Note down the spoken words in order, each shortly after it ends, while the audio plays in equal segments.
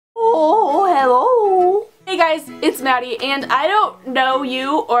guys, it's Maddie, and I don't know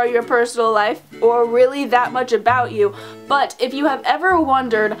you or your personal life or really that much about you, but if you have ever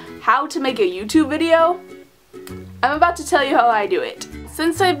wondered how to make a YouTube video, I'm about to tell you how I do it.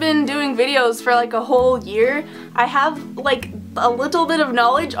 Since I've been doing videos for like a whole year, I have like a little bit of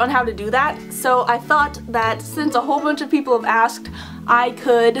knowledge on how to do that, so I thought that since a whole bunch of people have asked, I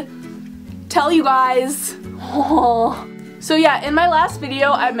could tell you guys. So yeah, in my last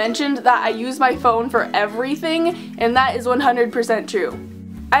video I mentioned that I use my phone for everything, and that is 100% true.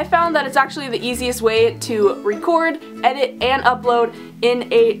 I found that it's actually the easiest way to record, edit, and upload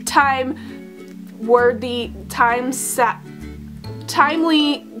in a time-worthy,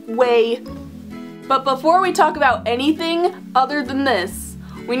 timely way. But before we talk about anything other than this,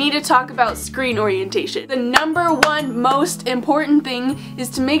 we need to talk about screen orientation. The #1 most important thing is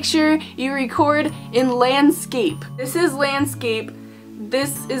to make sure you record in landscape. This is landscape,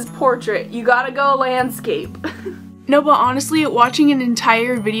 this is portrait. You gotta go landscape. No, but honestly, watching an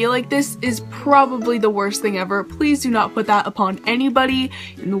entire video like this is probably the worst thing ever. Please do not put that upon anybody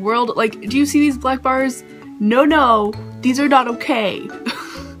in the world. Like, do you see these black bars? No, these are not okay.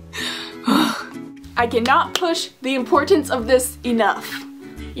 I cannot push the importance of this enough.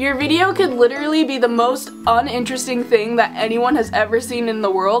 Your video could literally be the most uninteresting thing that anyone has ever seen in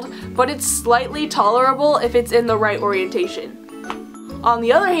the world, but it's slightly tolerable if it's in the right orientation. On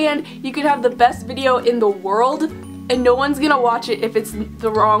the other hand, you could have the best video in the world and no one's gonna watch it if it's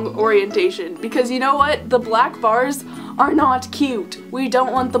the wrong orientation, because you know what? The black bars are not cute. We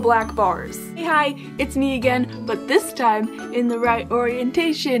don't want the black bars. Hey, hi, it's me again, but this time in the right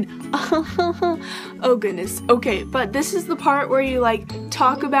orientation. Oh goodness. Okay, but this is the part where you like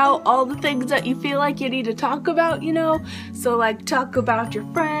talk about all the things that you feel like you need to talk about, you know? So like talk about your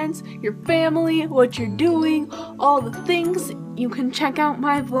friends, your family, what you're doing, all the things. You can check out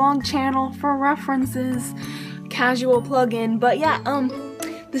my vlog channel for references. Casual plug-in, but yeah,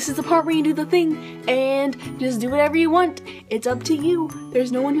 this is the part where you do the thing, and just do whatever you want. It's up to you.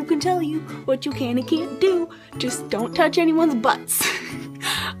 There's no one who can tell you what you can and can't do. Just don't touch anyone's butts.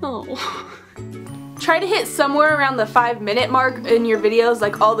 Oh. Try to hit somewhere around the 5-minute mark in your videos,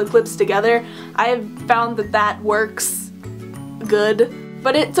 like all the clips together. I have found that that works good,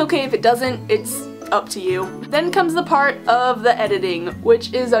 but it's okay if it doesn't. It's up to you. Then comes the part of the editing,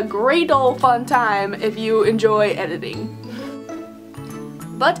 which is a great old fun time if you enjoy editing.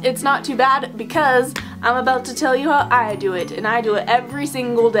 But it's not too bad because I'm about to tell you how I do it, and I do it every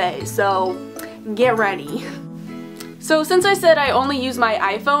single day, so get ready. So since I said I only use my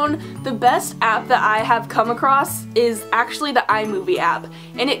iPhone, the best app that I have come across is actually the iMovie app,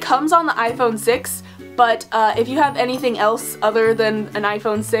 and it comes on the iPhone 6, but if you have anything else other than an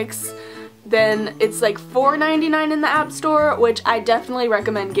iPhone 6, then it's like $4.99 in the App Store, which I definitely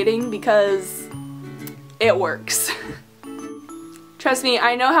recommend getting because it works. Trust me,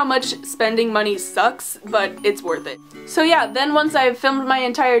 I know how much spending money sucks, but it's worth it. So yeah, then once I've filmed my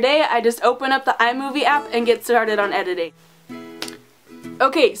entire day, I just open up the iMovie app and get started on editing.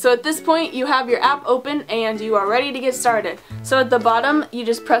 Okay, so at this point you have your app open and you are ready to get started. So at the bottom, you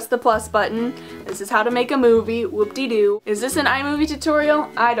just press the plus button. This is how to make a movie, whoop-de-doo. Is this an iMovie tutorial?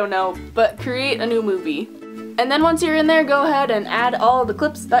 I don't know, but create a new movie. And then once you're in there, go ahead and add all the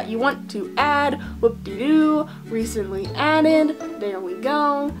clips that you want to add. Whoop-de-doo, recently added. There we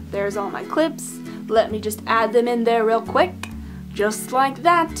go. There's all my clips. Let me just add them in there real quick. Just like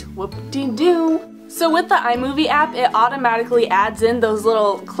that, whoop-de-doo. So with the iMovie app, it automatically adds in those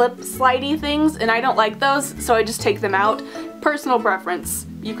little clip slidey things, and I don't like those, so I just take them out. Personal preference.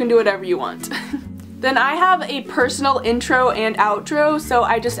 You can do whatever you want. Then I have a personal intro and outro, so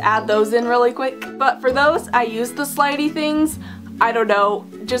I just add those in really quick. But for those, I use the slidey things. I don't know,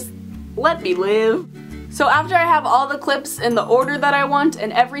 just let me live. So after I have all the clips in the order that I want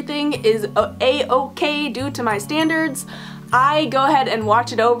and everything is a-okay due to my standards, I go ahead and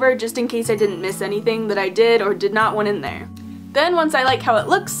watch it over just in case I didn't miss anything that I did or did not want in there. Then once I like how it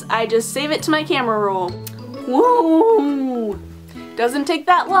looks, I just save it to my camera roll. Woo! Doesn't take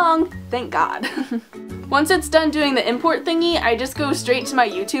that long, thank God. Once it's done doing the import thingy, I just go straight to my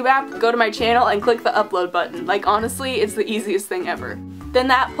YouTube app, go to my channel, and click the upload button. Like honestly, it's the easiest thing ever. Then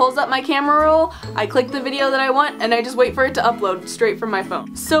that pulls up my camera roll, I click the video that I want, and I just wait for it to upload straight from my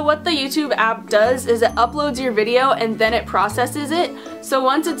phone. So what the YouTube app does is it uploads your video and then it processes it. So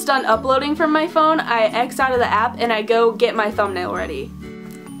once it's done uploading from my phone, I X out of the app and I go get my thumbnail ready.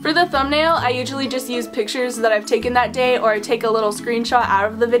 For the thumbnail, I usually just use pictures that I've taken that day, or I take a little screenshot out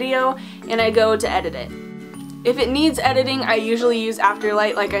of the video and I go to edit it. If it needs editing, I usually use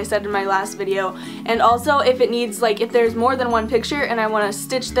Afterlight, like I said in my last video. And also, if it needs, like, if there's more than one picture and I want to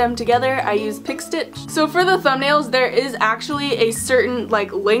stitch them together, I use PicStitch. So for the thumbnails, there is actually a certain,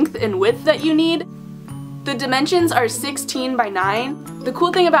 like, length and width that you need. The dimensions are 16 by 9. The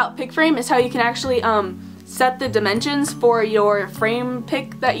cool thing about PicFrame is how you can actually set the dimensions for your frame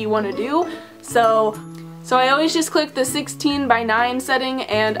pick that you want to do. So I always just click the 16 by 9 setting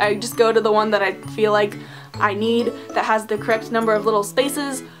and I just go to the one that I feel like I need that has the correct number of little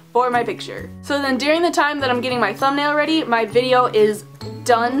spaces for my picture. So then during the time that I'm getting my thumbnail ready, my video is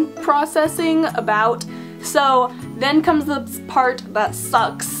done processing about. So then comes the part that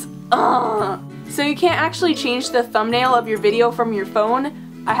sucks. So you can't actually change the thumbnail of your video from your phone.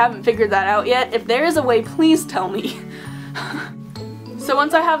 I haven't figured that out yet. If there is a way, please tell me. So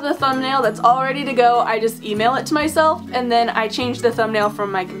once I have the thumbnail that's all ready to go, I just email it to myself and then I change the thumbnail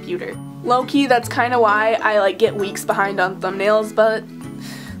from my computer. Low-key, that's kind of why I like get weeks behind on thumbnails, but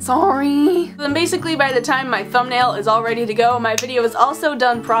sorry. Then basically by the time my thumbnail is all ready to go, my video is also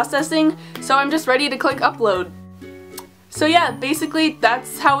done processing, so I'm just ready to click upload. So yeah, basically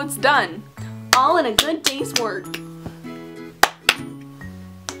that's how it's done. All in a good day's work.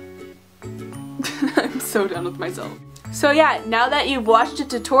 I'm so done with myself. So yeah, now that you've watched a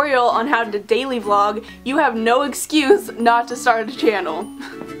tutorial on how to daily vlog, you have no excuse not to start a channel.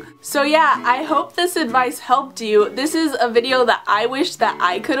 So yeah, I hope this advice helped you. This is a video that I wish that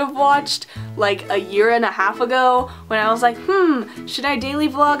I could have watched like a year and a half ago when I was like, should I daily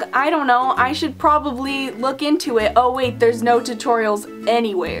vlog? I don't know, I should probably look into it. Oh wait, there's no tutorials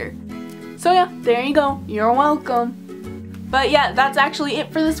anywhere. So yeah, there you go. You're welcome. But yeah, that's actually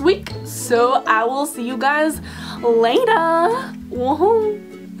it for this week. So I will see you guys later. Woohoo!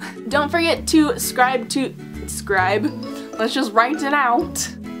 Don't forget to subscribe. Let's just write it out.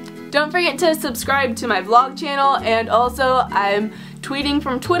 Don't forget to subscribe to my vlog channel, and also I'm tweeting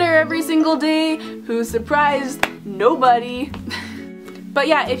from Twitter every single day. Who surprised? Nobody. But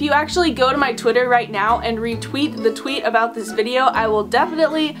yeah, if you actually go to my Twitter right now and retweet the tweet about this video, I will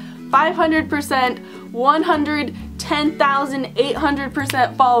definitely 500%,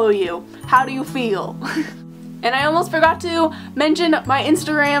 110,800% follow you. How do you feel? And I almost forgot to mention my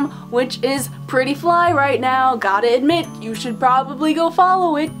Instagram, which is pretty fly right now. Gotta admit, you should probably go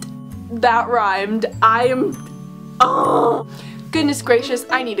follow it. That rhymed. Goodness gracious,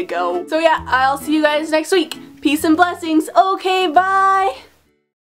 I need to go. So yeah, I'll see you guys next week. Peace and blessings. Okay, bye!